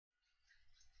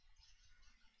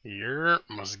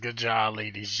What's good, job,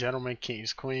 ladies, gentlemen,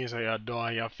 kings, queens? How y'all doing? How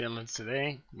y'all feeling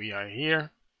today? We are here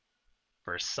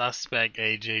for Suspect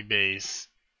AGB's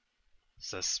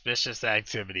Suspicious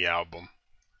Activity album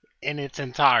in its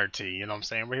entirety. You know what I'm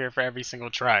saying? We're here for every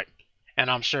single track, and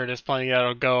I'm sure there's plenty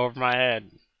that'll go over my head,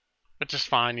 which is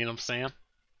fine. You know what I'm saying?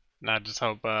 And I just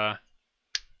hope, you know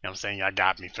what I'm saying, y'all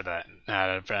got me for that. You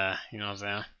know what I'm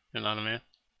saying? You know what I mean?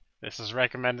 This is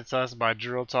recommended to us by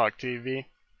Drill Talk TV.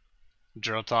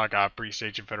 Drill Talk, I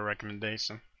appreciate you for the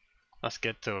recommendation. Let's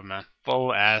get to it, man.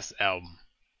 Full ass album.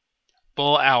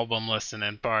 Full album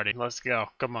listening party. Let's go.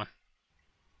 Come on.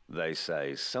 They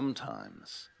say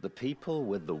sometimes the people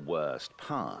with the worst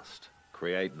past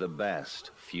create the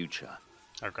best future.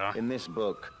 Okay. In this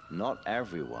book, not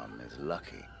everyone is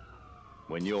lucky.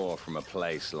 When you're from a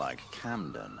place like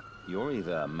Camden, you're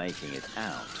either making it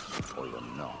out or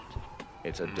you're not.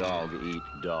 It's a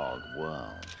dog-eat-dog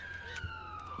world.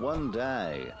 One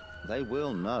day, they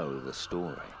will know the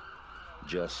story.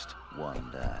 Just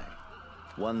one day.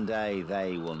 One day,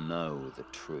 they will know the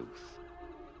truth.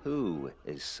 Who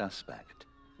is suspect?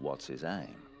 What's his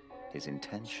aim? His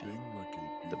intention?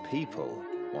 The people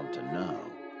want to know.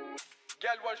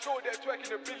 Gal one show their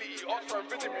twerking ability. Oscar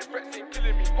and rhythm in threats ain't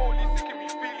killing me. Police sicking me,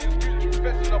 feelings mutual.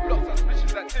 Fessing up blocks,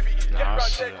 suspicious activity. Get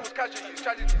round there, cause casualties,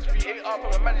 tragedies. 3 8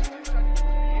 for my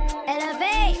majesties.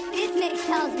 Elevate, this mix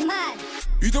sounds mad.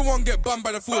 You don't want to get bummed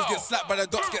by the fools, get slapped by the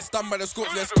dots, get stunned by the scopes.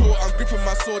 Let's talk. I'm gripping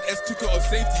my sword, S ticket of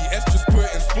safety, S just put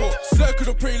it in sport. Circle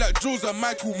the prey like Jules and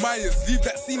Michael Myers. Leave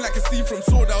that scene like a scene from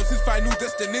Sword. That was his final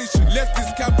destination. Left this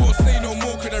cab, won't say no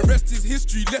more, cause the rest is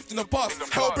history left in the past.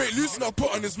 Hell break loose and I'll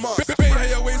put on his mask. Bang how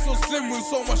your waist so slim with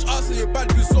so much ass and your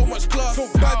bad with so much class. So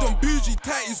bad on bougie,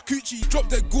 tight is coochie. Drop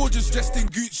dead gorgeous dressed in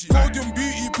Gucci. Golden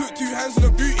beauty, put 2 hands on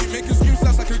the booty, make a scream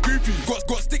slash like a groupie.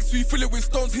 Got sticks, we fill it with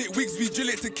stones, hit wigs, we drill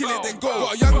it to kill it, then go.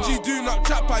 Got a young G doing up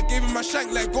trap, I gave him my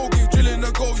shank like go, give drilling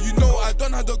a go. You know I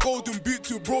done had the golden boot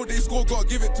to bro, they score, gotta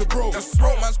give it to bro.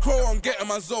 Smoke man's crow, I'm getting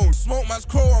my zone. Smoke man's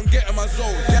crow, I'm getting my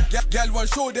zone. Gal one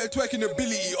show their twerking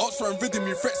ability. Oxford and rhythm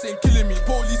me, threats ain't killing me.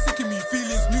 Police sicking me,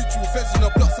 feelings mutual. Feds in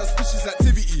the block, suspicious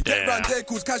activity. Get round there,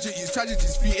 cause casualties,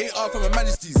 tragedies. 3 8 for my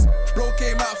majesties. Bro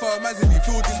came out for a mazzy,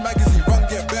 filled this magazine. Run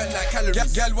get burnt like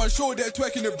calories. Gal one show their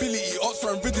twerking ability.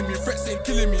 Oxford and rhythm me, threats ain't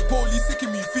killing me. Police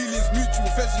sicking me, feelings mutual.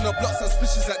 Feds in the block,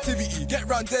 suspicious activity. Get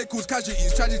round there, cause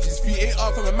casualties, tragedies. 3 8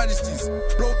 for my majesties.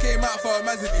 Bro came out for a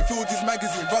mazzy, filled this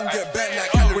magazine. Run get burnt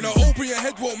like calories. When I open your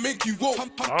head, won't make you woke.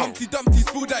 Humpty Dumpty,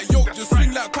 spill that yolk. Just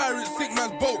swing like pirates, sink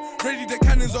man's boat. Ready the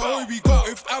cannons, away we go.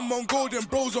 If I'm on gold, then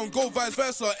bros on gold, vice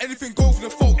versa. Anything goes for the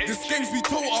folk. The skanks we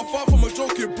told are far from a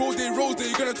joke. If bro they rose, then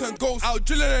you're gonna turn ghost. I'll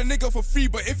drilling a nigga for free,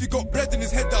 but if he got bread in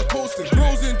his head, I'll toast him.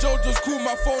 Bros in Joe just call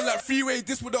my phone like freeway.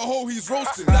 This with the hoe he's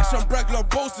roasting. Lash and brag, love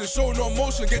boasting. Show no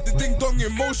motion, get the ding dong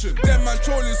in motion. Them man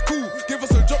trolling's cool. Give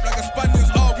us a drop like a Spaniards,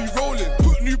 are we rolling?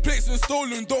 Put new plates and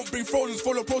stolen. Don't bring frollers,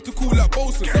 follow protocol like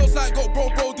Bolson. Southside got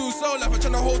bro do soul life. I'm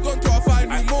tryna hold on to our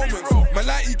final moments. My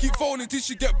light he keep phoning till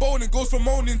she get boning. Goes from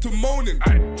moaning to moaning.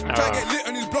 Try get lit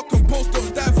on his block and post,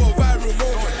 don't die for a viral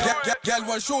moment. Gal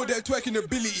one show their twerking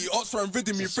ability. Oxford and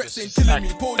rhythm me, threats ain't killing me.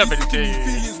 Police sicking me,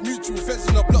 feelings mutual. Feds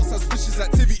in the block, suspicious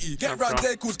activity. Get round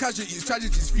there, cause casualties,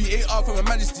 tragedies. 3 8 for my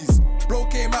majesties. Bro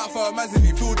came out for a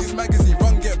mazzy, filled this magazine.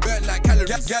 Run get burnt like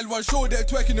calories. Gal one show their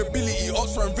twerking ability.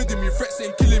 Oxford and rhythm me, threats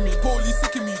ain't killing me. Police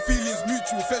sicking me, feelings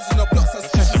mutual. Feds in the block,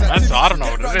 suspicious activity. I don't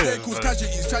know what it is. Cause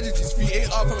casualties, tragedies. 3 8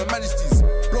 for my majesties.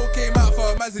 Bro came out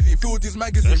for a mazzy, filled this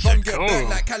magazine. Run get burnt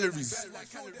like calories.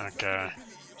 Okay.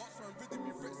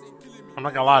 I'm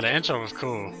not gonna lie, the intro was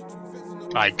cool.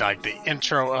 Like the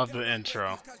intro of the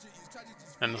intro.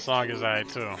 And the song is alright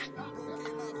too.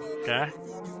 Okay?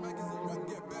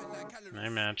 Hey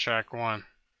man, track 1.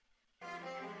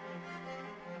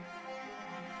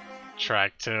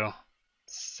 Track 2.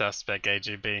 Suspect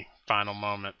AGB. Final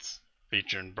Moments.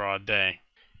 Featuring Broad Day.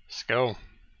 Let's go.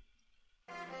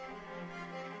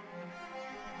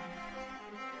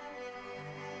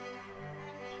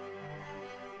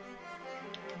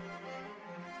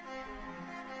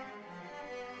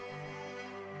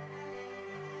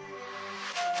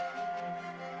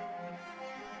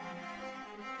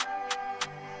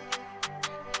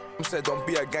 Mama said don't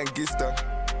be a gangster.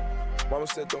 Mama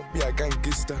said don't be a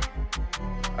gangster.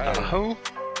 Who?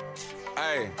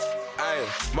 Aye, Aye,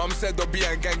 mum said don't be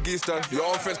a gangster. Your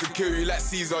own friends could kill you like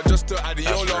Caesar. Just to add the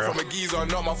YOLO from a geezer.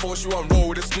 Not my fault, she won't roll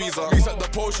with a squeezer. Mix up the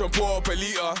potion, pour up a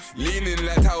liter. Leaning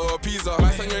like Tower of Pisa.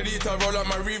 My senorita, roll up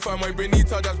my reefer. My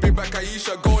Benita, that's big back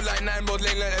Aisha. Go like 9 balls,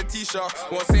 laying like a t-shirt.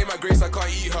 Won't say my grace, I can't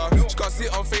eat her. She can't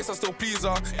sit on face, I still please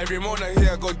her. Every morning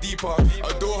here I go deeper.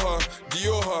 Adore her,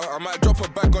 Dior her. I might drop her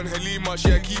back on Halima. She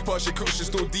a keeper, she cooks, she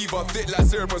still diva. Thick like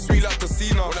syrup and sweet like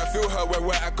Casino. When I feel her, we're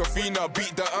wet at Cafina.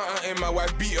 Beat the in my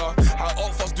wife beater. How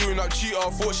Oxford's doing up cheater.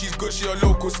 Thought she's good, she a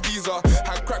local skeezer.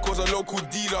 Had crack was a local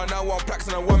dealer. Now 1 plaques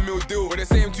and a 1 mil deal. When they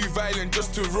say I'm too violent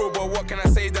just to roll, but what can I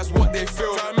say? That's what they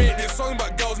feel. Try to make this song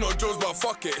about girls, not Joes, but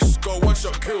fuck it. Just go 1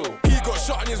 shot kill. He got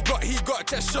shot in his block, he got a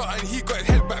chest shot, and he got his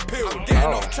head back peeled. I'm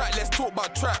getting off track, let's talk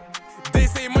about trap. They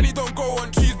say money don't grow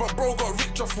on trees, but bro got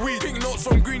rich off weed. Pink notes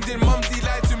from Green, did mumsy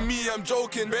lied to me, I'm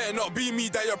joking. Better not be me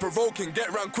that you're provoking.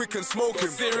 Get round quick and smoking.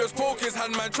 Serious pokers,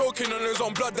 hand man choking on his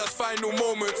own blood, that's final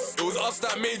moments. It was us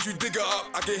that made you dig it up.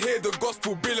 I can hear the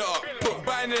gospel bill it up. Put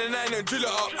bang in the 9 and drill it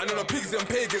up. And then the pigs and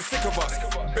pagans sick of us.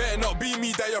 Better not be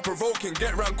me that you're provoking.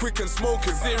 Get round quick and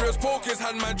smoking. Serious pokers,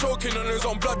 hand man choking on his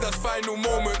own blood, that's final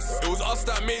moments. It was us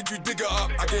that made you dig it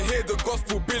up. I can hear the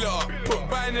gospel bill it up. Put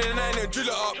bang in the 9 and drill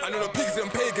it up. And then the pigs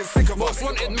and pagans sick of us. Most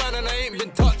wanted man and I ain't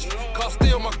been touched. Can't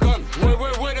stay on my gun.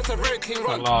 Where that's a very clean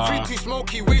run. 3 too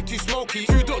smoky, way too smoky.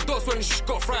 2 dots when shh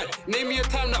got fried. Name me a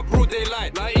time that broad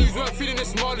daylight. Like Eves weren't feeling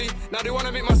this Marley. Now they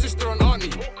wanna make my sister an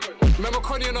auntie. Remember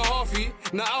Connie and a halfie?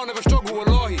 Now I'll never struggle,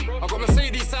 wallahi. I got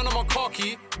Mercedes sound on my car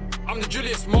key. I'm the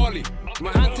Julius Marley.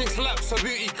 My hand thing slaps, her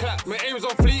booty clap. My aim's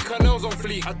on fleek, her nails on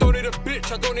fleek. I don't need a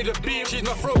bitch, I don't need a beam. She's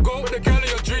my throat goat, the girl of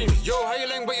your dreams. Yo, how you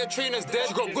lang, but your trainer's dead.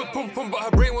 She got good pum pum, but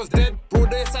her brain was dead. Bro,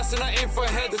 the assassin, I aim for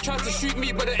her head. They tried to shoot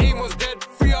me, but the aim was dead.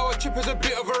 3-hour trip is a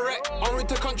bit of a wreck. En route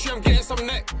to country, I'm getting some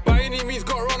neck. By any means,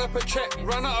 gotta run up a check.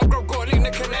 Ran out of grub, got a link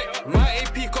to connect. My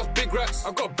AP cost big racks.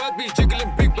 I got bad beats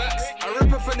jiggling big backs. I rip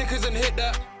her for niggas and hit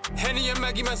that. Henny and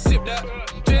Maggie, man, sip that.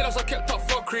 Jailhouse, I kept up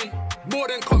fuckery. More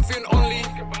than confident only.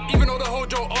 Even though the whole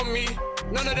joke on me.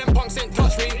 None of them punks ain't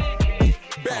touch me.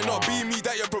 Better not be me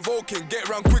that you're provoking. Get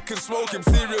round quick and smoking.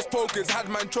 Serious pokers, had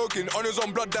man choking. On his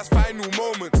own blood, that's final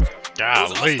moments.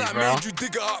 Golly, that bro. made you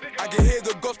dig it up. I can hear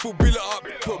the gospel bill it up.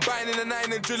 Put bang in the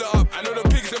 9 and drill it up. I know the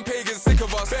pigs and pagans sick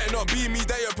of us. Better not be me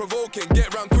that you're provoking.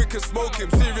 Get round quick and smoking.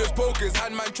 Serious pokers,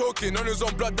 had man choking. On his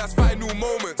own blood, that's final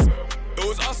moments. It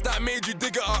was us that made you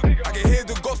dig it up. I can hear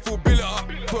the gospel bill it up.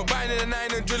 Put bang in the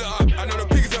 9 and drill it up. I know the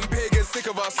pigs and pagans sick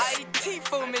of us. IT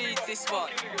for me this one.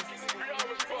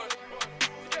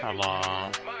 Hold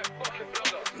on.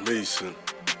 Listen.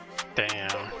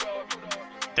 Damn.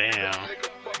 Damn.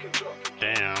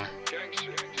 Damn.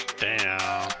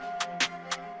 Damn.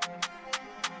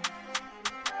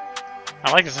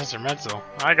 I like this instrumental.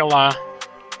 I ain't gonna lie.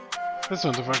 This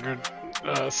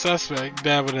motherfucker, Suspect,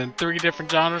 dabbled in 3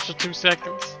 different genres for 2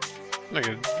 seconds.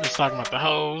 Nigga, just talking about the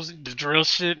hoes, the drill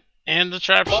shit, and the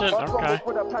trap shit. Okay.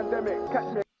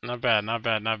 Not bad, not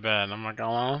bad, not bad. I'm not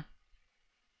gonna lie.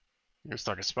 He was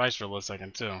talking Spice for a little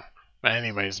second too. But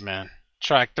anyways, man.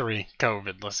 Track 3,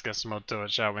 COVID. Let's get some more to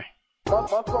it, shall we? My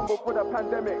song before the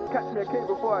pandemic, catch me a cake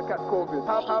before I catch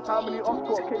COVID. How many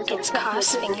off-court cases? It's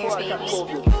Cost Finger,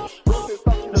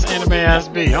 baby. This anime ass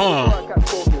beat, hold on.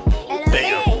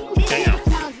 Damn, damn.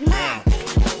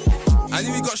 I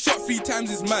knew he got shot 3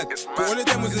 times, it's mad. But all of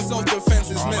them was in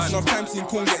self-defense, it's meant. Enough time seen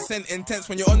corn get sent intense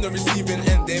when you're on the receiving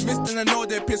end. They missed and I know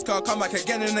their piss car come back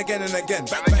again and again and again.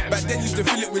 Back then used to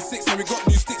fill it with 6 and we got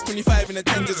new sticks, 25 in a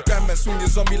 10 just grand man. Swing the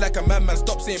zombie like a madman,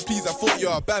 stop saying please, I thought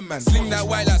you're a bad man. Sling that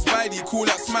white like Spidey, cool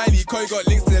like Smiley, Koi got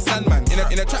links to the Sandman.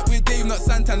 In a trap with Dave, not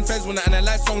Santan Fez, when I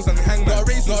analyze songs and hangman. Not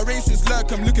a racist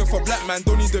lurk, I'm looking for black man,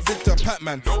 don't need the Victor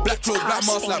Patman. Black clothes, black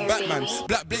mask like Batman,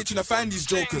 black blade trying to find these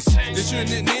jokers. They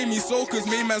shouldn't name me soakers,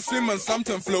 main man swim on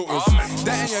something floaters.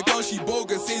 That ain't your girl, she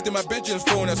bogus, saved in my bedroom's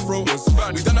phone as floaters.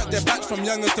 We done up their backs from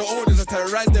youngers to olders, I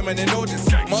terrorize them and they know this.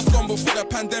 Mask on before the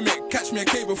pandemic, catch me a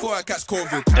cake before I catch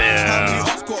COVID. How many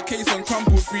ops got case on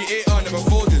crumble, 3-8 never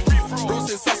folded. Don't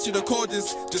say such to the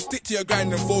coders, just stick to your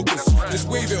grind and focus. Just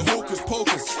wave it hocus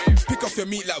pocus, pick off your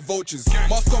meat like vultures.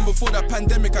 Mask on before the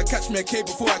pandemic, I catch me a cake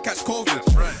before I catch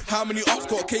COVID. How many ops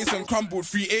got case on crumbled,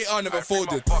 3-8 never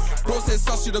folded. Don't say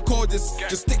such to the coders,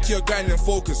 just stick to your grind and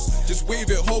focus. Just wave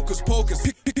it hocus pocus,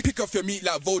 pick off your meat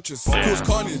like vultures. Cause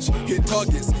carnage, hit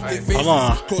targets, hit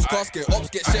faces, close casket. Ops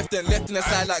get chefed and left in the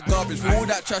side like garbage. For all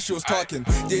that trash she was talking,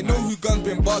 they know who guns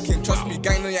been barking. Trust me,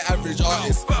 gang on your average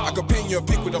artist. I could paint your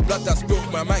pic with the blood that's spilled,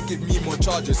 but I might give me more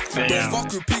charges. Don't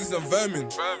fuck with pigs and vermin.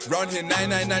 Round here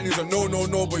 999 is a no,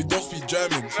 but you don't speak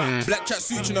German. Black chat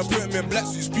suits and I put him in black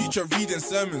suits, speech or reading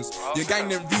sermons. Your gang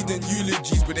them reading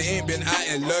eulogies, but they ain't been out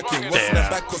here lurking. What's in the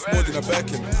back cost more than a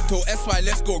Birkin. Told SY,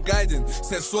 let's go guiding.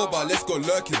 Said Soba, let's go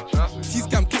lurking.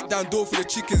 T-Scam kick down door for the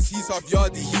chickens. He's half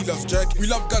yardy, he loves jerking. We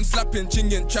love gun slapping,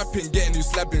 chinging, trapping, getting you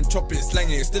slapping, chopping,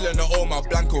 slanging. It's still in the all my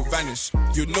blanco vanish.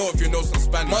 You know if you know some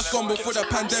Spanish. Mask on before the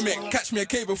pandemic. Catch me a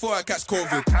K before I catch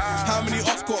COVID. How many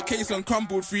ops caught case and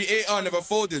crumbled? 3 AR never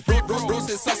folded. Bro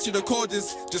said such to the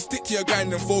coders. Just stick to your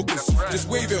grind and focus. Just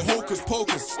wave it, hocus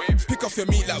pocus. Pick off your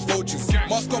meat like vultures.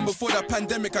 Mask on before the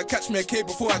pandemic. I catch me a K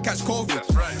before I catch COVID.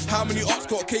 How many ops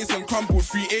caught case and crumbled?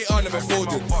 3 AR never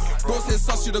folded. Bro said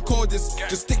such to the coders.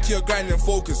 Just stick to your grind and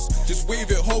focus. Just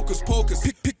wave it, hocus pocus.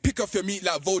 Pick off your meat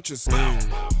like vultures. Damn.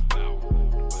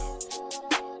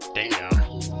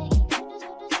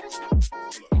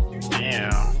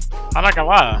 I'm not gonna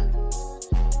lie.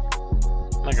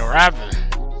 Like a rapping.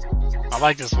 I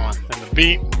like this one. And the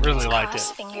beat, really liked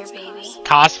it.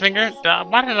 Cost finger?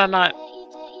 Why did I not?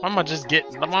 Why am I just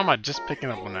picking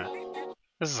up on that?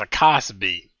 This is a cost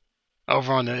beat.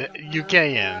 Over on the UK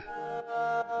end.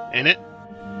 Ain't it?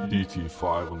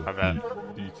 DT5 on the I bet.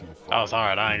 DT5. That was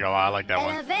hard, I ain't gonna lie, I like that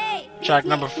one. Track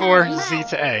number 4, Z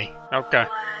to A. Okay.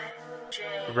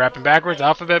 We're rapping backwards,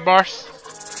 alphabet bars?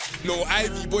 No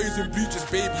Ivy, boys and blue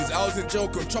just babies. I was in jail,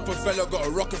 con chopper fella, got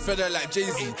a Rockefeller like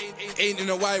Jay-Z. Ain't in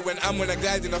a Y when I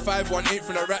glide in a 518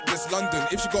 from the rap this London.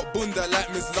 If she got bunda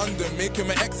like Miss London, make him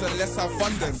an X and let's have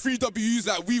fun then. 3 W's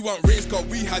like we want race, cause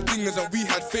we had dingers and we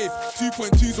had faith.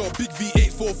 2.2s or big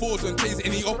V8 44s and chase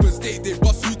any upper state. They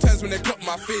bust U-turns when they clock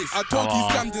my face. I told you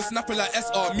scam this snapper like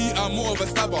SR, me I'm more of a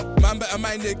stabber. Man better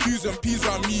mind their Q's and P's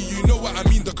around me, you know what I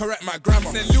mean, to correct my grammar.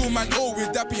 Send Lil Man O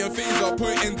with Dappy and Phaser,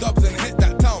 put it in dubs and hit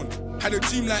that town. Had a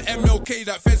dream like MLK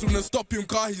that feds wanna stop him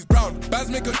car he's brown. Bands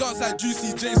make a dance like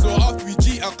Juicy J, so after we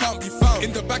G I can't be found.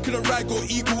 In the back of the ride go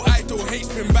Eagle Eye, to H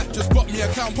spin back, just bought me a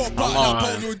count. Pop out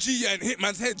like Polo G and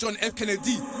Hitman's head John F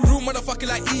Kennedy. Real motherfucker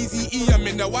like Easy E, I'm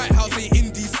in the White House, ain't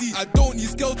in DC. I don't need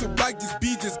scale to bag this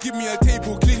beat, just give me a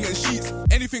table, cling and sheets.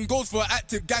 Anything goes for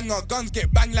active gang, our guns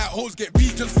get banged like hoes get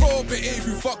beat. Just throw up an A if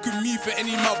you fuck with me, for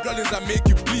any mouth blooders I make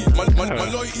you bleed. My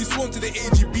loyalty's sworn to the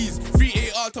AGBs,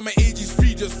 3 AR to my age is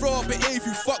free. Just throw up an A if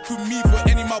you fuck with me, for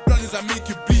any my brothers I make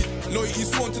you bleed. Loyalty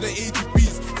sworn to the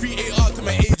AGBs, 3 AR to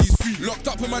my age is free. Locked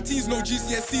up with my teens, no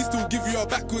GCSE, still give you a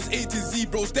backwards A to Z.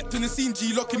 Bro stepped in the scene,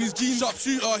 G locking his jeans. Sharp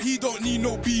shooter, he don't need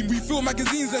no beam. We fill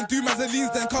magazines and do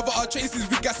mazolines, then cover our traces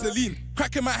with gasoline.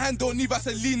 Crack in my hand, don't need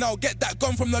Vaseline, I'll get that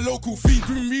gun from the local fiend.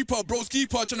 Grim Reaper, bro's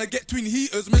keeper, tryna get twin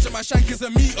heaters. Measure my shank is a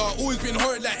meter, always been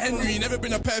horrid like Henry, never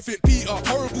been a perfect Peter.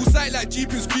 Horrible sight like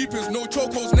Jeepers Creepers, no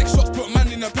chokeholds, next shots put man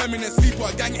in a permanent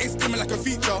sleeper. Gang ain't skimming like a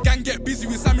feature, gang get busy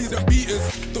with Sammys and beaters.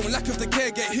 Don't lack of the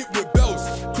care, get hit with bells.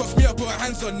 Cross me up, put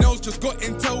hands on nails, just got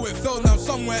intel, it fell down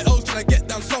somewhere else. Tryna get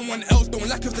down someone else, don't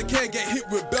lack of the care, get hit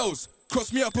with bells.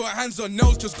 Cross me up, put hands on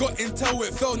nails, just got intel,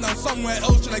 it fell down somewhere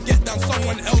else. Tryna get down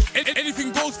someone else.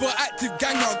 Anything goes for active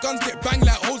gang, our guns get banged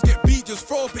like hoes get beat. Just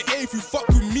throw up an A if you fuck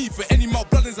with me, for any more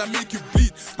brothers I make you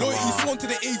bleed. Loyalty sworn to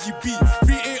the AGB,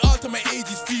 3 AR to my age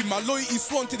is free. My loyalty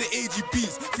sworn to the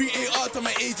AGBs, 3 AR to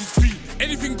my age is free.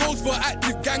 Anything goes for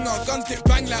active gang, our guns get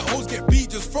banged like hoes get beat.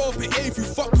 Just throw up an A if you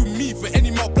fuck with me, for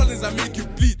any more brothers I make you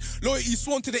bleed. Loyalty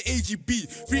sworn to the AGB,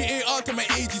 3 AR to my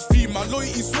age is free. My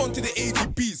loyalty sworn to the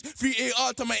AGBs, 3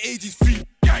 AR to my age is free.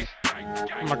 I'm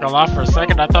not gonna lie, for a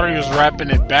second I thought he was rapping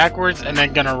it backwards and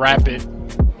then gonna rap it, you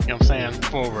know what I'm saying,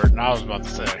 forward, and I was about to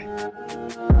say.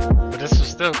 But this was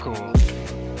still cool.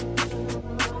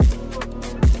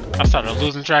 I started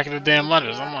losing track of the damn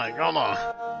letters. I'm like, hold on.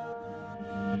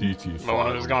 DT5. But when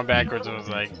it was going backwards, it was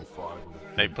like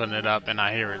they putting it up and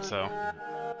I hear it, so.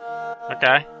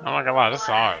 Okay, I'm not gonna lie, this is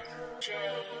hard.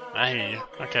 I hear you.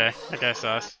 Okay,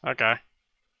 sus. Okay.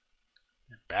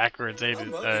 Backwards, not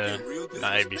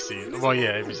ABC. Well,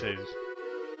 yeah, ABC.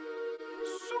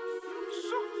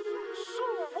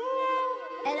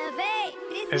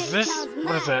 Is this,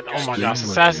 what is that? Oh my gosh,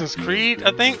 Assassin's Creed,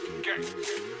 I think?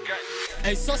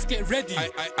 Hey, sus, get ready.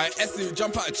 I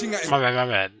jump out of chinga. My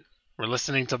bad. We're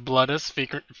listening to Bloodus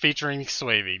featuring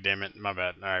Swavey, damn it, my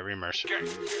bad. Alright, remerge.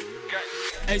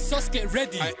 Hey, sus, get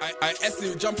ready. I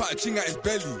jump out of chinga his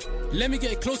belly. Let me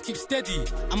get close, keep steady.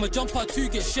 I'ma jump out too,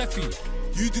 get chefy.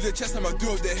 You do the chest, I'ma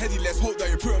do up the heady. Let's hope that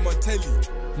you put him on telly.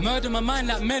 Murder my mind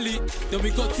like Melly. Then we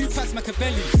got 2 packs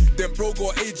Machiavelli. Then bro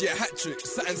got AG a hat trick.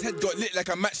 Saturn's head got lit like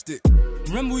a matchstick.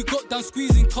 Remember we got down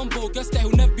squeezing combo. Guess that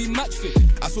he'll never be match fit.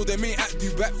 I saw their main act do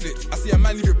backflips. I see a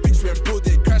man leave a bitch when bro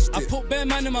they crashed it. I put bare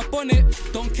man in my bonnet.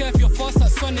 Don't care if you're fast like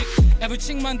Sonic. Ever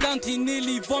ching man down till he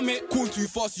nearly vomit. Cool too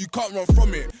fast, you can't run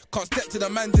from it. Can't step to the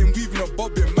man, then weaving a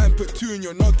bobbin. Man put 2 in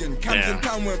your noggin. Camden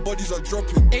town when bodies are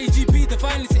dropping. AGB, the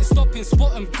violence ain't stopping.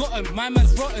 Spot him, got him. My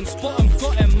man's rotten. Spot him,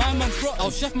 got him. My man's rotten.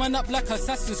 I'll chef man up like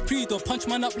Assassin's Creed or punch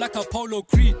man up like Apollo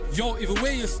Creed. Yo, either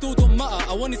way, you still don't matter.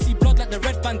 I wanna see blood like the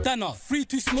red bandana. Free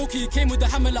too smoky, came with the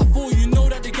hammer like 4. You know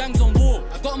that the gang's on war.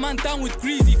 I got a man down with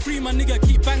greasy. Free my nigga,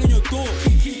 keep banging your door.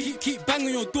 Keep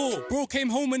banging your door. Bro came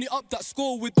home and he upped that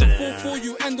score with the 4-4.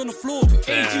 You end on the floor.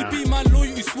 AGB, my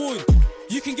loyalty sworn.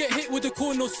 You can get hit with a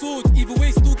corner sword. Either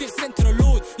way, still get sent to the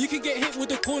Lord. You can get hit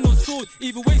with a corner sword.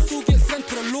 Either way, still get sent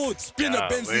to the Lord. Spin a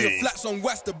Benz in your flats on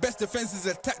wax. The best defense is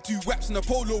a tattoo waps in a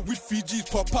polo with 3Gs.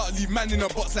 Pop out, leave man in a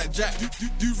box like Jack.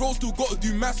 Do roll, still gotta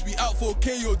do maths. We out for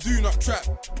K or do not trap.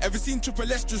 Ever seen Triple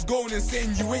S just going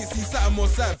insane? You ain't seen Saturn or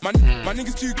Sav. My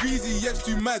niggas too greasy, yet's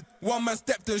too mad. One man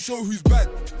stepped and show who's bad.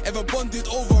 Ever bonded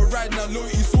over a ride, now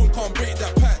loyalty sworn can't break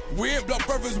that pact. We ain't blood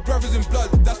brothers, brothers in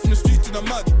blood. That's from the streets to the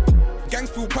mud. Gang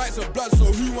spill pints of blood, so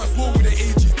who wants war with an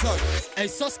AG tug? Hey,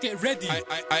 sus, get ready.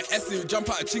 I Estyle jump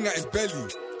out a ching at his belly.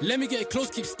 Let me get it close,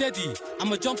 keep steady.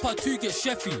 I'ma jump out too, get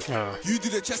chefy. You do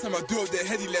the chest, I'ma do up the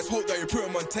heady. Let's hope that you put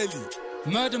him on telly.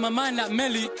 Murder my mind like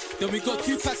Melly. Then we got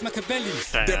 2 packs Machiavelli.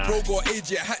 Then bro got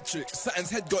AG a hat trick.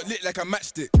 Saturn's head got lit like a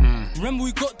matchstick. Remember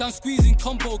we got down squeezing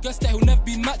combo. Guess that he'll never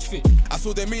be match fit. I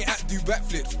saw their main act do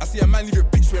backflips. I see a man leave a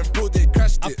bitch when bro they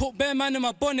crashed it. I put bare man in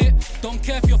my bonnet. Don't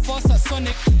care if you're fast like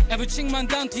Sonic. Ever ching man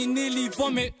down till he nearly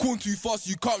vomit. Cool too fast,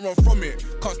 you can't run from it.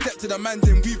 Can't step to the man,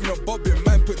 then weaving a bobbin.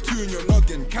 Man put 2 in your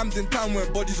noggin. Camden town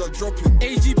when bodies are dropping.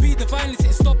 AGB, the violence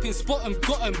ain't stopping. Spot him,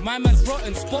 got him. My man's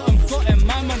rotten. Spot him, got him.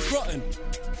 My man's rotten.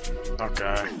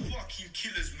 Okay. Fucking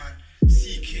killers, man.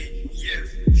 CK,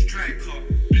 Yev, Striker,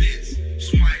 Blitz,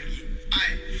 Smiley.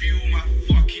 I feel my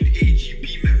fucking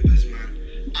AGB members,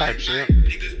 man. Type shit.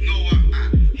 Niggas know I'm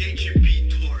at HMP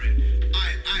touring.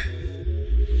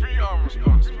 Free arm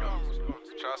response.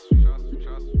 Trust.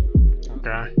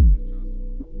 Okay.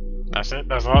 That's it?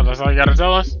 That's all you gotta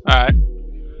tell us? Alright.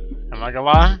 I'm not gonna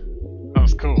lie. That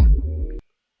was cool.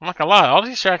 I'm not gonna lie, all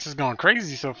these tracks is going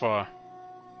crazy so far.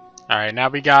 Alright, now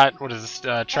we got, what is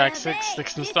this, track 6,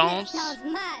 Sticks and Stones,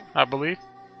 I believe.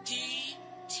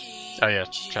 Oh yeah,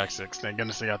 track 6, thank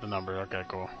goodness they got the number, okay,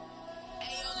 cool.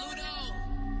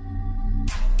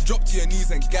 Drop to your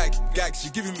knees and gag, she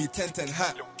giving me 10-10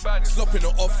 hat. Slopping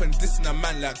it off and dissing a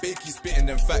man like Bakey spitting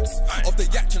them facts. Off the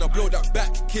yak and I blow that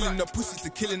back, killing the pussies to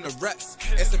killing the rats.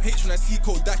 SMH when I see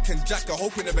Kodak and Jack, I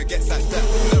hope it never gets like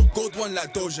that. Gold one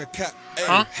like Doja Cat,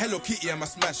 ayy, Hello Kitty and my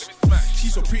smash.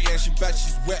 She's so pretty and she bad,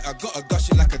 she's wet, I got her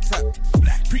gushing like a tap.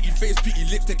 Pretty face, pretty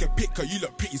lips, take a pic, cause you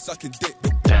look pretty sucking dick.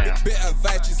 Bit of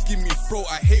vibe, just give me throat,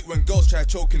 I hate when girls try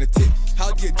choking a tip.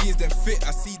 How do your jeans then fit?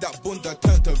 I see that bunda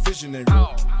turn to visionary.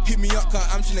 Hit me up, cause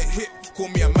I'm trying to hit, call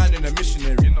me a man and a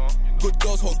missionary. Good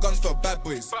girls hold guns for bad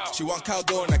boys. She want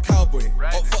cowgirl and a cowboy.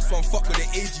 Up Fox won't fuck with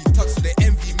the AG tuck, so they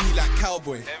envy me like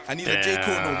cowboy. I need a J.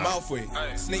 Cole, no mouthway.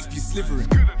 Snakes be slithering.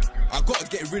 I gotta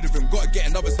get rid of him, gotta get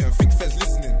another set and think Fed's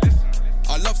listening.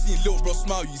 I love seeing little bro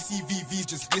smile, you see VV's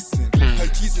just glistening.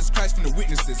 Heard Jesus Christ from the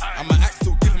witnesses, and my axe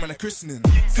still give him a christening.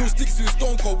 Feel sticks to the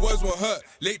stone cold, words won't hurt.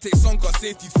 Late take song cause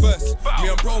safety's first. Me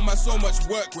and bro man so much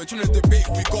work, we're trying to debate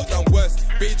we got done worse.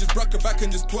 Babe just broke her back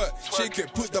and just twerk. Shake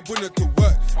it, put that bunny to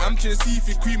work. I'm trying to see if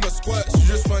you cream or squirt. She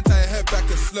just want to tie her head back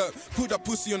and slurp. Put that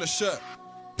pussy on a shirt.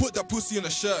 Put that pussy on a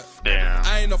shirt.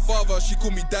 I ain't a father, she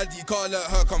call me daddy, can't let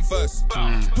her come first.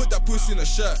 Put that pussy on a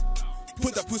shirt.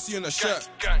 Put that pussy on a shirt.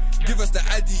 Give us the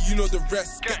addy, you know the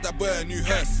rest. Get that boy a new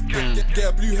hearse. Get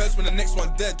a blue hearse when the next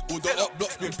one dead. All the up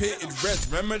blocks been painted red.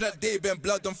 Remember that day, been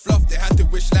blood and fluff. They had to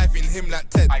wish life in him like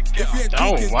Ted. If you ain't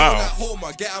talking, don't like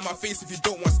Homer. Get out my face if you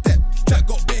don't want step. Jack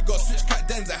got big, got switch cat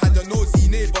dens. I had a nosy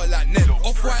neighbor like Ned.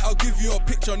 Off-white, I'll give you a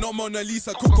picture. No Mona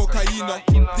Lisa, Coco Caina.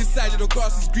 This side of the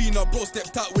grass is greener. Bro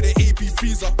stepped out with an AP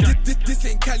freezer. This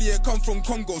ain't Cali, it come from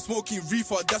Congo. Smoking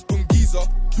reefer, that's Bungiza.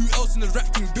 Who else in the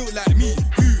rap thing built like me?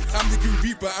 Who? I'm the Grim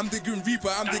Reaper, I'm the Grim Reaper,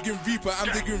 I'm the Grim Reaper,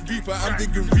 I'm the Grim Reaper, I'm the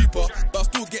Grim Reaper. But I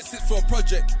still get 6 for a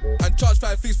project and charge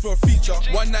 5 things for a feature.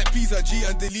 One night pizza, G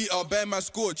and delete her. Bear man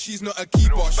scored, she's not a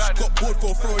keeper. She got bored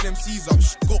for throwing them C's up.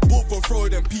 She got bored for throw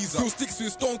them peas up. Still sticks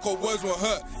with stone cold words won't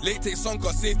hurt. Late take sunk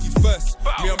our safety first.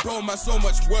 Me and bro man so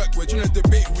much work. We're trying to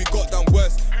debate who we got down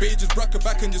worse. Babe just brack her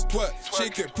back and just twerk.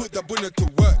 Shake it, put that bunny to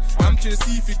work. I'm trying to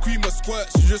see if you cream or squirt.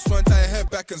 She just want to tie her head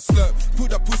back and slurp.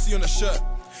 Put that pussy on a shirt.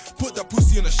 Put that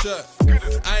pussy on a shirt.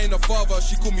 I ain't a father,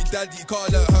 she call me daddy.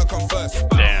 Can't let her come first.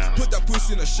 Damn. Put that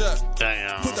pussy on a shirt.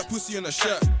 Damn. Put that pussy on a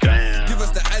shirt. Damn. Give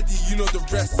us the addy, you know the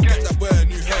rest. Get that boy a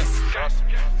new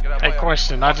hearse. Hey,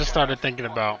 question. I just started thinking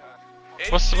about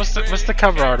what's the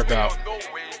cover art about?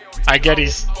 I get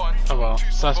he's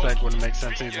suspect wouldn't make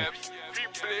sense either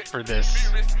for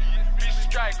this.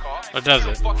 Or does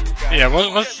it? Yeah.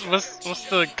 What's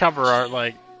the cover art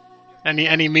like?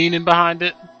 Any meaning behind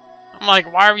it? I'm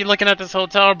like, why are we looking at this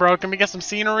hotel, bro? Can we get some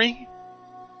scenery?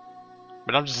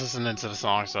 But I'm just listening to the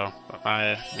song, so you know what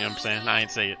I'm saying? I ain't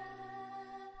say it.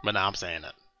 But now I'm saying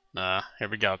it. Here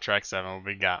we go, track 7, what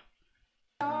we got?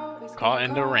 Caught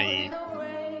in the Rain.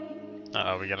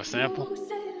 Uh-oh, we got a sample?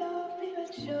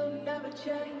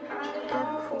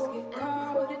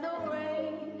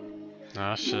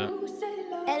 Oh shit.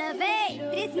 Elevate,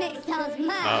 this mix sounds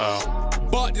mad. Uh-oh.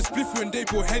 But the spliff when they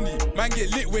pull Henny. Man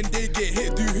get lit when they get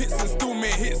hit. Do hits and still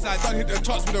make hits. I done hit the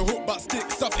charts with a hook but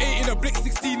stick. Stuff 8 in a blick,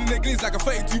 16 in the glaze like a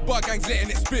 32 bar gangs letting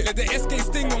it spit. Let the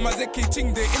SK sting on my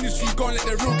Gxng. The industry gone, let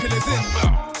the real killers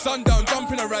in. Sundown,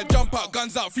 jump in a ride, jump out,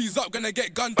 guns out, freeze up, gonna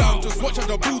get gunned down. Just watch how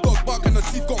the bulldog bark and the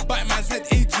teeth got bite man's head,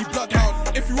 AG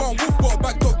bloodhound. If you want wolf, got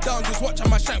back dog down. Just watch how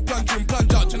my shank plunge in,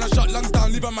 plunge out. Tryna shut lungs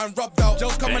down, leave a man rubbed out.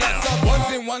 Gels coming at sub,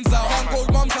 ones in, ones out. Can't go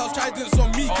to mum's house, tridents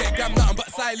on me. Get grabbed nothing but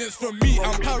silence from me.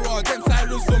 I'm para, them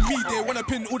silence on me. They wanna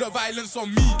pin all the violence on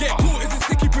me. Get caught is a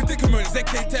sticky predicament.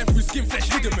 ZK10 through skin,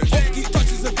 flesh, ligaments. Off-geek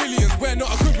touches civilians, we're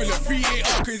not equivalent.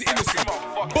 3-8 crazy innocent.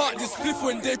 But this spliff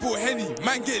when they pull Henny.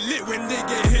 Man get lit when they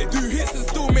get hit. Do hits and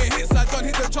still make hits. I done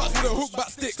hit the charts with a hook but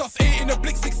stick. Stuff 8 in the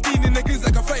blick, 16 in the gliz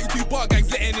like a 32 bar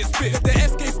gangs letting it spit. Let the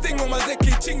SK sting on my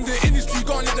Gxng. The industry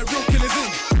gone, let the real killers in.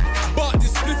 But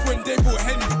this spliff when they pull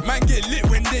Henny. Man get lit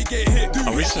when they get hit. Do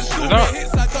hits and still make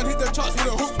hits. I done hit the charts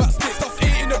with a hook but stick. Stuff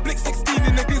 8 in the blick, 16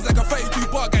 in the gliz like a 32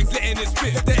 bar gangs letting it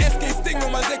spit. Let the SK sting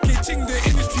on my Gxng. The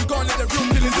industry gone, let the real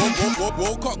killers in.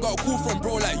 Woke up, got a call from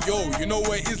bro like yo. You know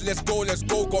where it is, let's go, let's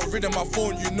go. Got rid of my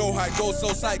phone, you know how it goes.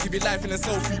 So side, give you life in a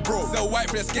selfie, bro. Sell white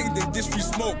for the skank, then dish free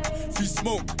smoke. Free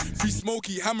smoke, free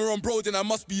smoky. Hammer on bro, then I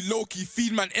must be low-key.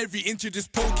 Feed man every inch of this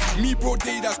pokey. Me bro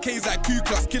day, that's K's like Ku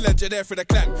Klux. Killer Jedi for the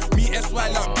clan. Me SY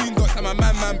like Boondocks, I'm a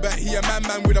man, but he a man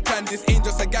with a plan. This ain't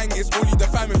just a gang, it's only the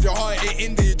fam. If your heart ain't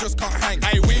in there, you just can't hang.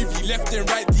 I wavy, left and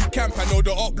right, decamp. I know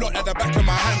the up block at the back of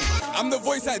my hand. I'm the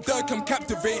voice like Dirk, I'm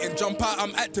captivating. Jump out,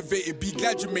 I'm activated. Be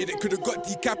glad you made it, could've got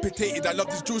decapitated. I love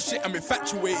this drill shit, I'm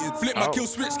infatuated. Flip my kill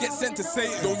switch, get sent to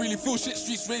Satan. Don't really feel shit,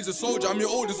 streets raise a soldier. I'm your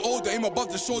oldest older, aim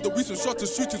above the shoulder. We some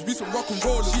shotters, shooters, we some rock and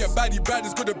rollers. She a baddie,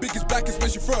 baddest, got the biggest blackest. When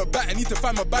she throw a bat, I need to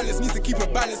find my balance. Need to keep a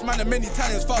balance, man of many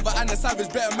talents. Father and a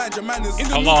savage, better mind your manners. In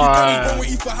the movie, gunners, don't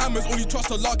eat for hammers. Only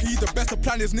trust a lark, he the best of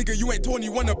planners. Nigga, you ain't Tony,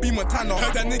 wanna be Montana.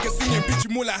 Heard that nigga singing, bitch,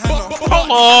 you more like Hannah.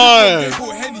 Come on! They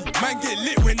go Henny, man get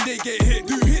lit when they get hit.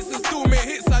 Do hits and still make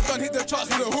hits. I done hit the charts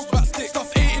with a hook back stick.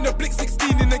 Stuff 8 in the blick,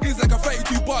 16 in the gliz like a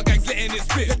 32 bar gangs letting it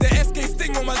spit. Let the SK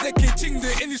sting on my Gxng.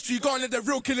 The industry gone, let the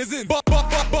real killers in. But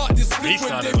this split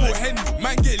when they go Henny.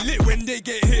 Man get lit when they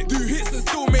get hit. Do hits and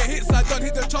still make hits. I done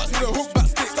hit the charts with a hook back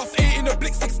stick. Stuff 8 in the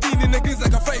blick, 16 in the gliz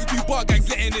like a 32 bar gangs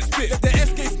letting it spit. Let the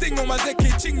SK sting on my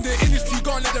Gxng. The industry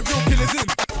gone, let the real killers in.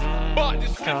 But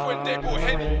this split when they go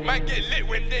Henny. Man get lit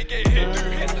when they get hit. Do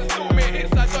hits and still make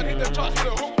hits. I done hit the charts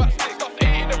with a hook back stick. Stuff 8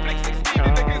 in the blick, 16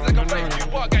 in the gliz like a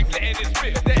 32 bar gangs letting it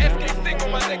spit. Let the SK sting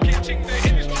on my Gxng. The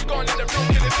industry gone, let the real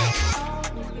killers in.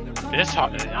 This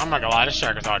hard, I'm not gonna lie, this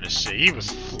track was hard as shit. He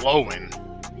was flowing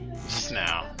just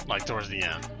now, like towards the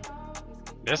end.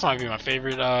 This might be my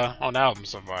favorite on the album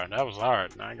so far. That was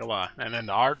hard, I ain't gonna lie. And then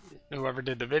the art, whoever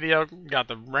did the video, got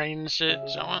the rain shit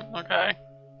showing. Okay.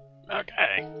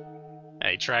 Okay.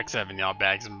 Hey, track 7, y'all,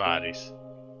 bags and bodies.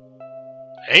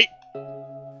 8.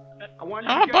 I want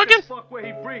you to get the fuck where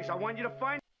he breathes. I want you to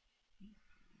find.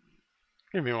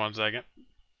 Give me 1 second.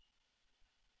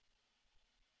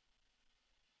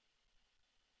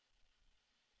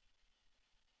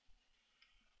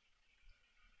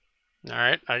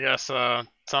 Alright, I guess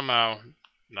somehow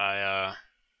I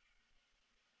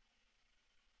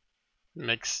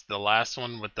mixed the last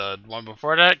one with the one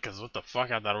before that, because what the fuck,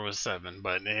 I thought it was 7,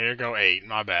 but here go 8,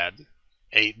 my bad.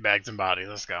 8 bags and bodies,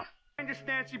 let's go. This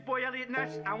Nancy boy Elliot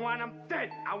Ness, I want him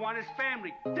dead. I want his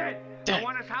family dead. I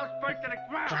want his house burnt to the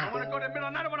ground. I want to go to the middle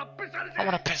of the night. I want to piss on his ass. I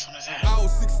want to piss on his ass. I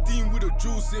was 16 with a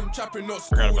jewel sim, trapping not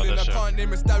schooling. I can't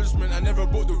name establishment, I never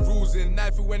broke the rules in.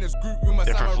 Knife when it's group with my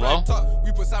samurai tuck.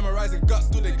 We put samurais in guts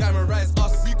till they glamorize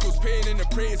us. We cause pain in the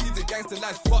praise, he's a gangster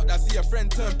like fuck. I see a friend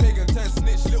turn pagan, turn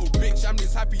snitch, little bitch. I'm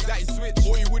just happy that he switched.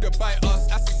 Or he would've bite us.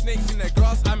 I see snakes in the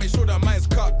grass, I make sure that mine's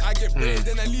cut. I get paid,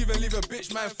 then I leave and leave a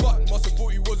bitch, man fuck. Must have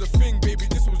thought he was a thing, baby,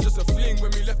 this was just a fling.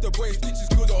 When we left the boys, stitches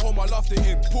could have hold my laughter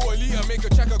in. Poor Lee, I make a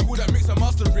track, I call that mix a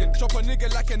mastering. Chop a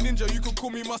nigga like a ninja, you could call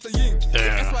me Master Ying.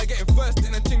 That's why I getting first,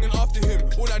 then I'm chinging after him.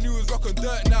 All I knew was rock and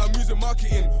dirt, now I'm using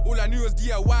marketing. All I knew was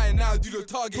DIY, and now I do the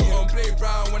targeting. Put on Blade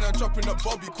Brown when I'm chopping up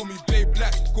Bobby, call me Blade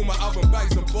Black. Call my album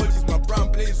bags and bodies, my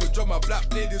brown blades will drop my black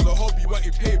blade is a hobby. Want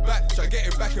it paid back, try get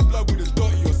it back in blood with a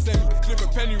dotty or semi. Flip a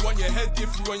penny on your head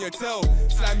if you on your tail.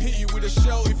 Slam hit you with a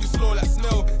shell if you slow like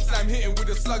Snell. Slam hitting with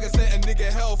a slugger, set a nigga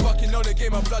hell. Fucking on the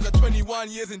game, my blood at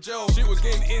 21 years in jail. Shit was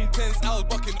getting intense, I was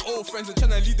bucking old friends and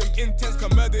trying to lead them intense,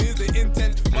 cause murder is the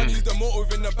intent. Money's the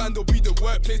motive in the band, will be the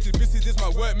workplace. This is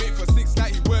my workmate for 6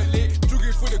 nights, he worked late.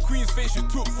 Drugging for the queen's face, she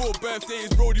took 4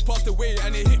 birthdays. Brody passed away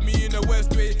and it hit me in the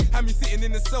worst way. Had me sitting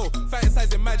in the cell,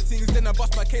 fantasizing mad things. Then I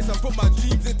bust my case and put my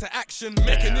dreams into action.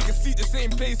 Make a nigga sleep the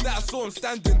same place that I saw him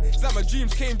standing. It's like my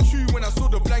dreams came true when I saw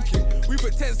the blanket. We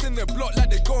put tents in the block like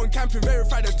they going camping.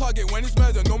 Verify the target when it's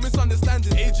murder, no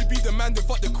misunderstanding. AGB the man,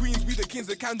 fuck the queens, we the kings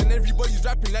of Camden. Everybody's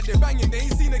rapping like they're banging. They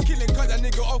ain't seen a killing, cut that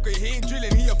nigga off, he ain't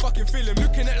drilling. He a fucking feeling.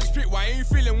 Looking at the street, why ain't you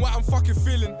feeling what I'm fucking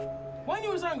feeling? Why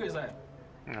you as angry as that?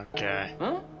 Okay.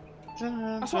 Huh?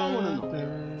 That's what I wanna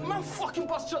know. Man fucking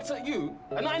bust shots at you,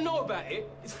 and I know about it.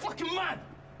 It's fucking mad.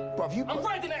 Bruv, I'm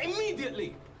riding that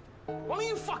immediately. Why don't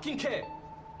you fucking care?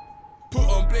 Put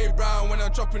on Blade Brown when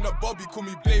I'm chopping up Bobby, call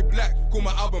me Blade Black. Call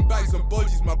my album bags and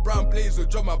bodies, my brown blades will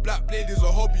drop my black blade is a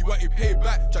hobby. Want it paid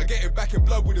back, try get it back in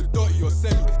blood with a dotty or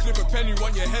semi. Flip a penny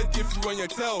on your head if you on your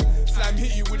tail. Slam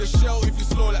hit you with a shell if you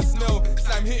slow like Snell.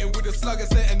 Slam hitting with a slugger,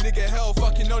 set a nigga hell.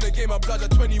 Fucking on the game, my blood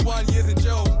at 21 years in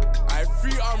jail. I have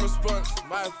 3 arm response,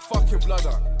 my fucking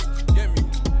blooder. Get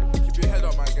me, keep your head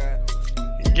up my guy.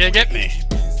 Yeah, get me.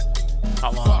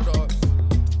 How long?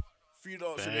 3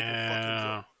 dogs and they can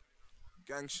fucking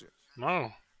gang shit. Oh,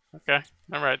 okay.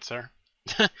 Alright, sir.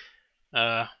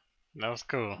 That was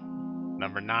cool.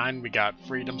 Number 9, we got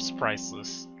Freedom's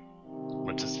Priceless,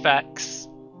 which is facts.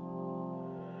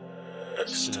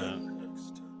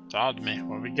 Talk to me.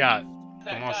 What we got?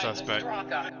 Come on, suspect.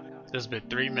 This been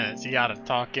 3 minutes. You gotta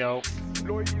talk, yo.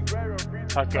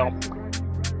 Talk, yo.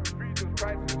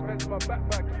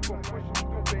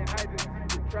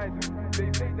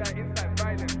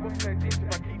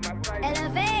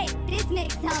 Elevate, this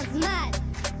mix sounds mad.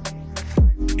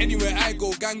 Anywhere I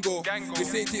go, gang go. They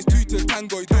say it takes 2 to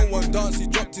tango. He don't want dance, he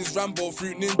dropped his Rambo.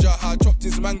 Fruit ninja, I chopped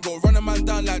his mango. Run a man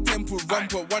down like temple run.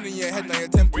 Put 1 in your head, now your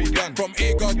temple done. From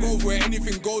AGB Grove where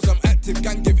anything goes, I'm active.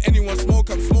 Gang give anyone smoke,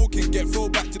 I'm smoking. Get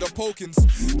thrown back to the pokins.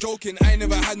 Joking, I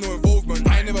never had no involvement.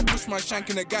 I never pushed my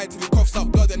shank in a guy till he coughs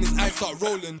up blood and his eyes start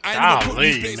rolling. I never put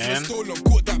these places and stolen.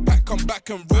 Caught that pack, come back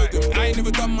and roll them. I ain't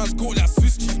never done man's caught that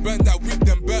Swiss cheese. Burnt that whip,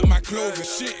 then burnt my clothing.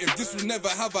 Shit, if this will never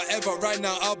have I ever. Right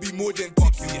now I'll be more than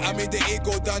tipsy. I made the A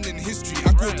go down in history.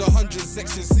 I called 100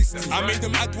 section 60. I made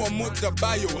them add 1 more to the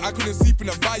bio. I couldn't sleep in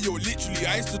a bio, literally.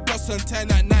 I used to toss and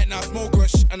 10 at night, now I smoke on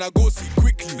shit and I go sleep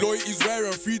quickly. Loyalty's rare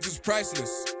and freedom's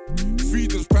priceless.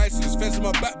 Freedom's priceless. Fence in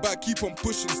my back, keep on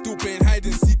pushing. Still playing hide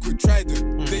and seek with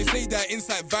Trident. They say that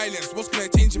inside violence. What's gonna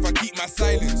change if I keep my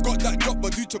silence? Got that drop,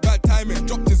 but due to bad timing,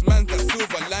 dropped his man that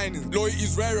silver lining.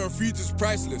 Loyalty's rare and freedom's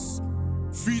priceless.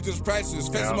 Freedom's priceless.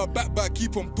 Fence in my back,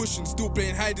 keep on pushing. Still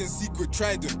playing hide and seek with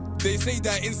Trident. They say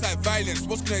that inside violence.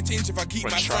 What's gonna change if I keep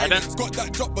my silence? Got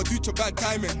that drop, but due to bad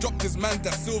timing, dropped his man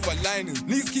that silver lining.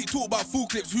 Niggas keep talking about full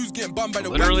clips. Who's getting bummed by the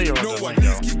wax? No one.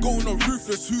 Niggas keep going on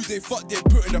ruthless. Who they fuck they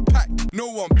put in the pack? No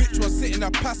one. Bitch was sitting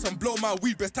a pass and blow my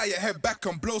weed. Best tie your head back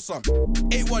and blow some.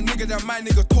 Ain't one nigga that my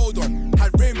nigga told on.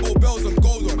 Had rainbow bells and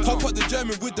gold on. Hop up the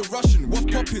German with the Russian. What's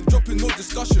popping? Dropping no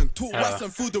discussion. Talk wax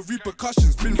and feel the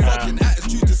repercussions. Been fucking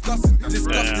attitude discussing.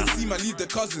 Disgusting. See my leave the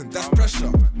cousin. That's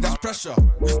pressure. That's pressure.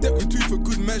 We step with 2 for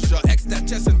good measure. X that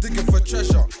chest and digging for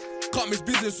treasure. Can't miss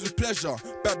business with pleasure.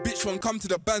 Bad bitch won't come to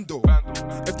the bando.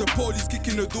 If the police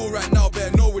kicking the door right now,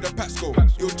 better know where the packs go.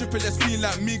 Yo, triple S feel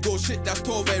like me go. Shit, that's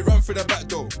 12, they run for the back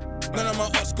door. None of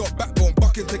my ops got backbone.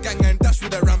 Buck into gang and dash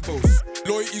with the rampos.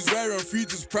 Loyalty's rare and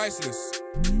freedom's priceless.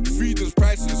 Freedom's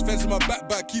priceless. Fence in my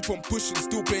back, keep on pushing.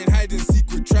 Still playing hide and seek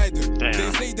with Trident.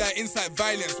 They say that inside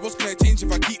violence. What's gonna change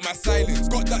if I keep my silence?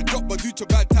 Got that drop, but due to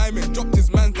bad timing, dropped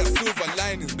his man that silver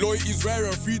lining. Loyalty's rare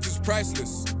and freedom's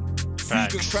priceless.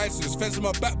 freedom's priceless. Fence on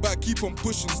my back, keep on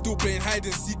pushing. Still playing hide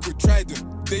and seek with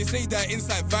Trident. They say that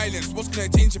inside violence. What's gonna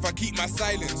change if I keep my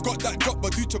silence? Got that drop,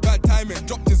 but due to bad timing,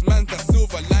 dropped his man that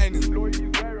silver lining.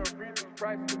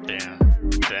 Damn.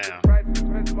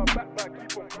 Fence on my back,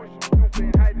 keep on pushing. Still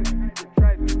playing hide and seek with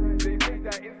Trident. They say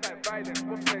that inside violence.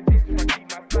 What's gonna change if I keep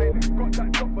my silence? Got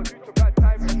that drop, but due to bad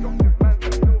timing, dropped his man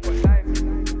that silver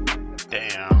lining.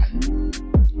 Damn.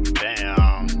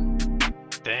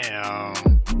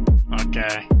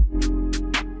 Okay.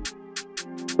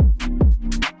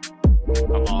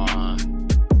 Come on.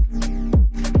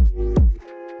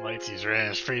 Lazy's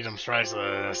range, freedom's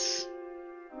priceless.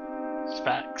 It's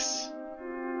facts.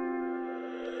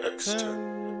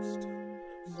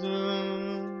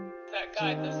 That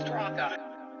guy, the straw guy.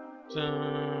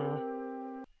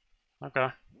 Okay.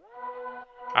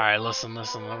 Alright, listen.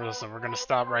 We're gonna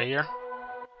stop right here.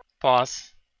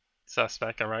 Pause.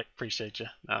 Suspect, alright, appreciate you.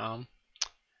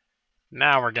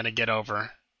 Now we're gonna get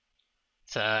over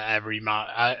to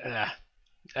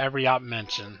every op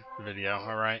mention video,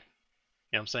 alright?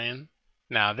 You know what I'm saying?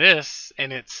 Now this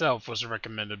in itself was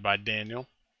recommended by Daniel.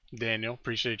 Daniel,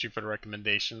 appreciate you for the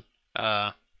recommendation.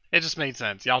 It just made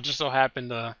sense. Y'all just so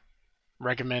happened to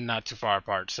recommend not too far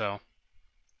apart, so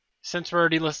since we're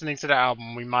already listening to the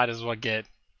album, we might as well get,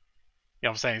 you know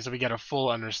what I'm saying, so we get a full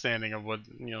understanding of what,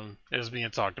 you know, is being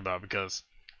talked about, because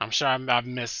I'm sure I've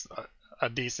missed a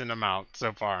decent amount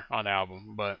so far on the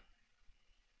album, but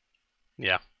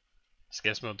yeah, let's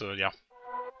get smooth to it, y'all.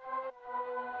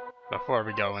 Before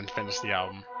we go and finish the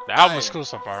album. The album is cool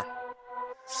so far.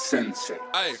 Sensei.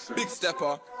 Aye, big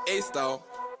stepper, ASTYLE.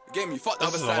 Get me fucked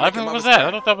up. This is 11? What was that?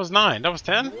 I thought that was 9. That was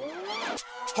 10?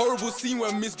 Horrible scene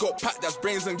when Miss got packed, that's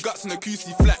brains and guts and the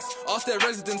QC flats. Ask their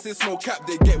residents, it's no cap,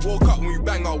 they get woke up when we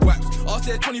bang our waps. Ask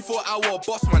their 24-hour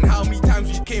boss man, how many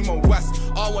times we came on was.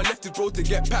 R1 left his bro to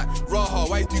get packed. Raha,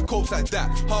 why do copes like that?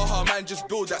 Ha man, just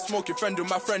build that. Smoking friend of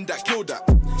my friend that killed that.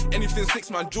 Anything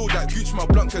 6 man, jewel that. Gooch my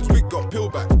blunt, cause wig got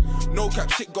peeled back. No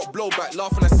cap, shit got blowback.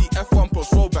 Laughing, I see F1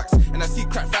 post rollbacks. And I see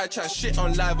crack fire chat shit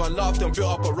on live. I laughed and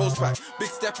built up a roast pack. Big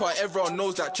stepper, everyone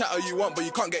knows that. Chat all you want, but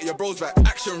you can't get your bros back.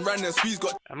 Action ran and squeeze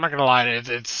got. I'm not gonna lie,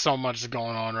 it's so much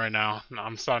going on right now.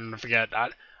 I'm starting to forget.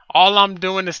 All I'm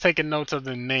doing is taking notes of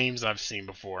the names I've seen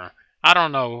before. I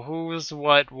don't know who's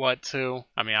what to.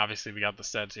 I mean, obviously we got the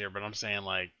sets here, but I'm saying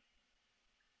like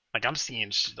I'm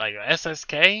seeing like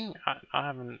SSK.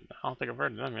 I don't think I've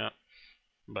heard of them yet.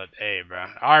 But hey, bro.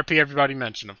 RP everybody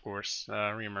mentioned, of course.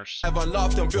 Reimers. Everyone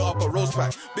laughed and built up a roast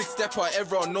pack. Big stepper,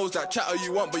 everyone knows that. Chat all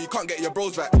you want, but you can't get your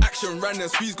bros back. Action ran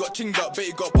and squeeze got chinged up.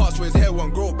 Betty got parts where his hair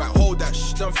won't grow back. Hold that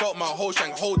shh, done felt my whole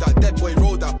shank. Hold that dead boy,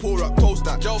 roll that, pour up, toast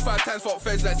that. Joe 5 times fought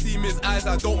feds that see me his eyes.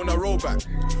 I don't wanna roll back.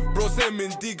 Bro, send me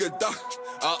in digger duck.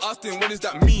 I asked him, what does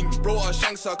that mean? Bro, our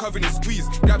shanks are covered in squeeze.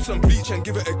 Grab some bleach and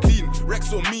give it a clean.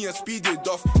 Rex on me and speed it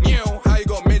off. How you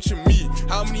got mention me?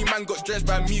 How many man got dredged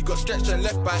by me? Got stretched and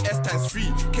left by S times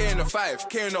 3. K on a 5,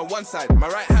 K on a 1 side. My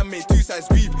right hand made 2 sides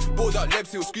grieve. Balled up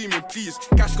Lebs, he was screaming please.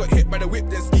 Cash got hit by the whip,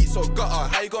 then skeet, so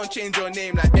gutter. How you gonna change your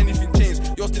name like anything changed?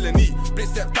 You're still a knee.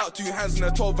 Blitz stepped out, 2 hands in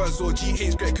a 12 and so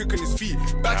GH great cooking his feet.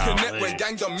 Back and neck when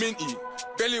gang done minty.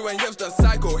 Belly when Yev's done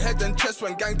psycho. Head and chest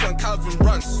when gang done Calvin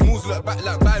runs. Smooths look back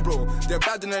like Vibro. They're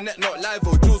bad in the net, not live.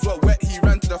 Jules were wet, he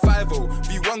ran to the 5-0.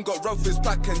 V1 got rough his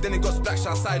pack and then he got splashed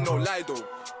outside, no Lido.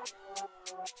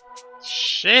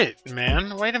 Shit,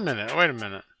 man. Wait a minute.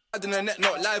 Bad in the net,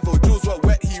 not live. Jules were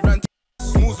wet, he ran to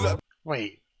smooths look.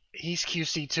 Wait, he's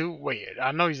QC too? Wait,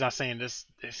 I know he's not saying this.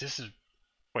 This is.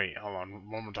 Wait, hold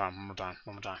on. One more time.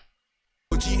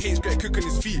 GH great cooking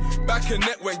his feet. Back and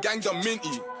neck when gang done minty.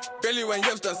 Belly when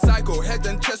Yev's done psycho. Head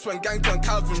and chest when gang done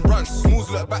Calvin runs. Smooths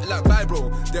look back like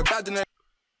Vibro. They're bad in the.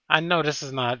 I know this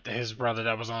is not his brother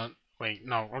that was on. Wait,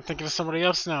 no, I'm thinking of somebody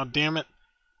else now. Damn it.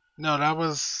 No, that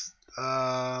was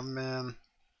man,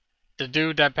 the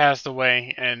dude that passed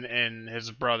away, and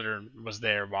his brother was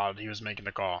there while he was making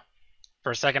the call.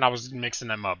 For a second, I was mixing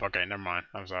them up. Okay, never mind.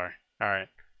 I'm sorry. All right.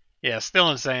 Yeah, still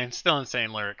insane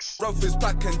lyrics. Rough his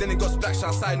back and then he got splashed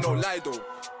outside, no Lido.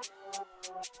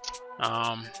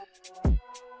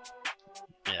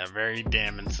 Yeah, very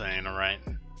damn insane. All right.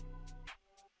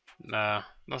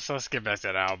 Let's get back to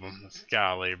that album.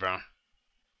 Golly, bro.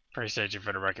 Appreciate you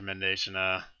for the recommendation,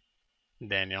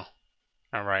 Daniel.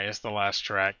 All right, it's the last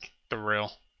track, The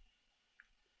Real.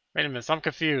 Wait a minute, I'm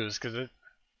confused because it.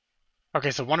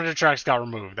 Okay, so one of the tracks got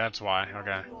removed. That's why.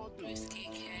 Okay.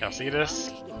 Y'all see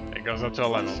this? It goes up to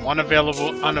 11. One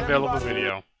unavailable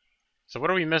video. So what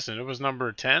are we missing? It was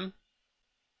number 10?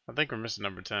 I think we're missing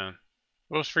number 10.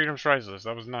 What was Freedom's Priceless?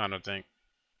 That was 9, I think.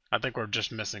 I think we're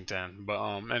just missing 10.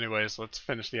 But anyways, let's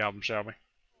finish the album, shall we?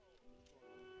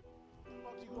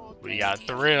 We got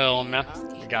thrill, man.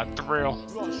 We got thrill.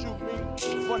 You gonna shoot me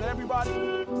in front of everybody?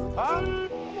 Huh?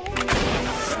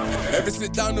 Ever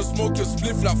sit down and smoke your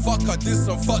spliff like fuck, I did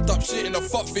some fucked up shit, and the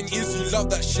fuck thing is you love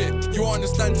that shit. You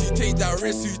understand, you take that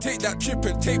risk, you take that trip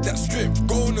and tape that strip.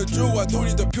 Go on the drill, I don't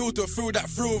need the pill to feel that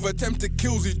thrill of attempted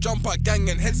kills. You jump out gang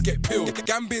and heads get peeled.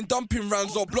 Gang been dumping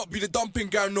rounds or block be the dumping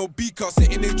ground, no beaker.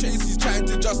 Sitting in Tracy's chatting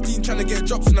to Justine, trying to get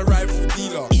drops on a rival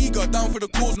dealer. Eager, down for the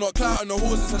cause, not clout on the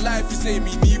horse, it's a life, you say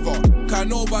me neither. Cause I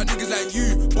know about niggas like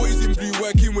you, boys in blue,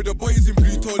 working with the boys in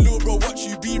blue. Told little bro, watch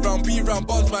you be round,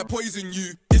 bars might poison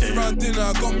you. It's around dinner,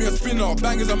 I got me a spinner.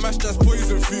 Bangers and mash, that's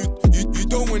poison food. You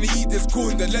don't wanna eat this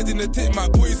corn, the lead in the tip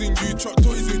might poison you. Truck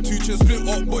toys in two, just split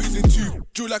up boys in two.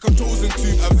 Drew like I'm chosen to.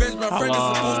 Avenge my friend is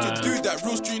supposed to do that.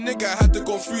 Real street nigga, I had to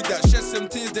go through that. Shed some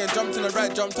tears, then jumped in the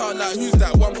right, jumped out like who's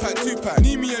that? 1 pack, 2 pack.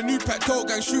 Need me a new pack, told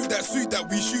gang shoot that suit that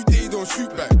we shoot, they don't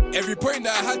shoot back. Every point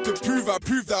that I had to prove, I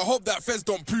proved that. Hope that feds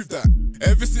don't prove that.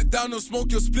 Ever sit down and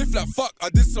smoke your spliff like fuck, I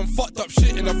did some fucked up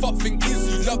shit, and the fuck thing is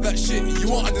you love that shit.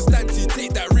 You won't understand till you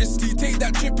take that risk, till you take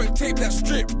that trip and tape that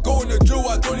strip. Go on the drill,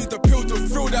 I don't need the pill to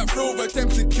thrill that thrill of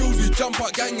attempted kills. You jump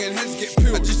out gang and heads get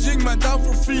peeled. I just ying man down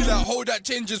for free like hold that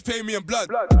changes, pay me in blood.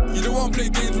 You don't want to play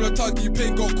games with a tug, you play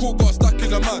got caught, got stuck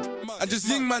in the mud. I just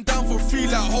ying man down for free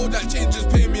like hold that changes,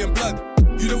 pay me in blood.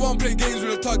 You don't want to play games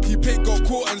with a tug, you play got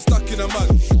caught and stuck in the mud.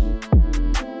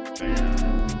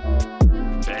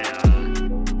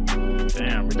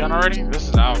 Damn, we done already? This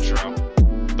is the outro.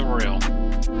 The real.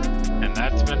 And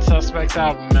that's been Suspect's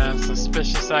album, man.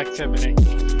 Suspicious Activity.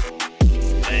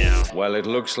 Damn. Well, it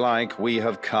looks like we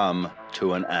have come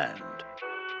to an end.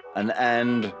 An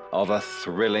end of a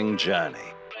thrilling journey.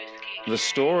 The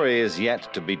story is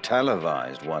yet to be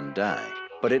televised one day,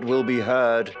 but it will be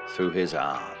heard through his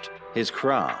art, his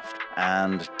craft,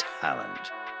 and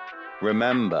talent.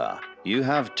 Remember, you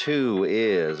have 2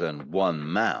 ears and 1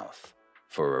 mouth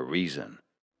for a reason.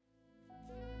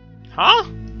 Huh?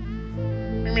 What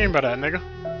do you mean by that, nigga?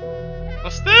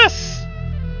 What's this?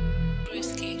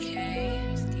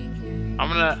 I'm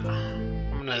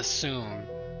gonna assume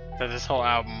that this whole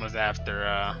album was after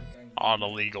all the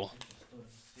legal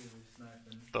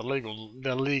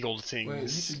things. Wait, you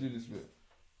should do this bit.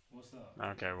 What's up?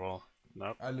 Okay, well,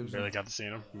 nope. I barely got to see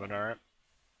them, but alright.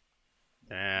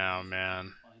 Damn,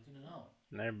 man.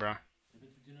 Hey, bro.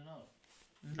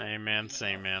 Hey, man,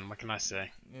 same, man. What can I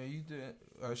say? Yeah, you do it.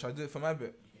 Should I do it for my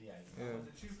bit? Yeah.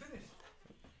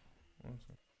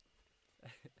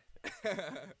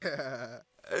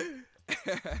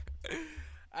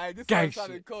 Hey, this Gang one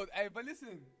sounded cold. Hey, but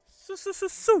listen.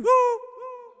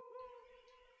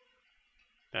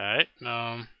 Alright,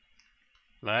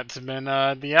 that's been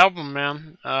the album,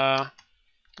 man. I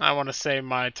want to say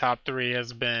my top 3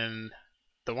 has been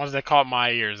the ones that caught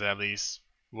my ears, at least,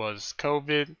 was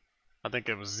COVID. I think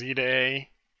it was Z to A,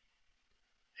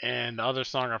 and the other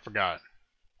song I forgot.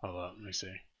 Hold up, let me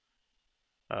see.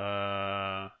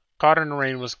 Caught in the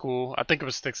Rain was cool. I think it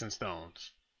was Sticks and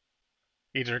Stones.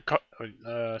 Either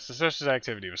Suspicious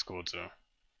Activity was cool too,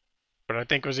 but I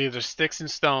think it was either Sticks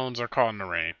and Stones or Caught in the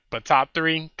Rain. But top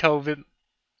 3, COVID.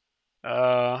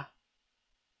 Oh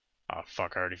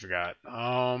fuck, I already forgot.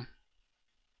 Damn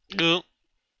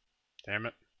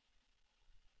it.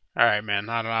 Alright, man,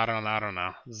 I don't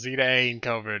know. Z to A and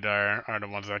COVID are the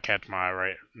ones that catch my eye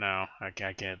right now. I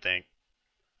can't think.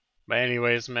 But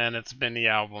anyways, man, it's been the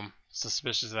album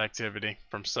Suspicious Activity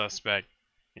from Suspect.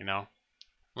 You know,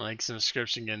 links in the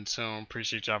description, getting soon.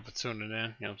 Appreciate y'all for tuning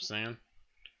in. You know what I'm saying?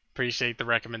 Appreciate the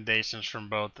recommendations from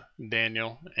both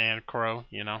Daniel and Crow.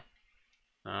 You know,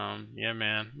 yeah,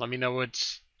 man. Let me know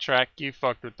which track you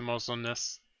fucked with the most on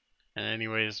this. And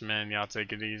anyways, man, y'all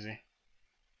take it easy.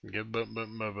 Good book.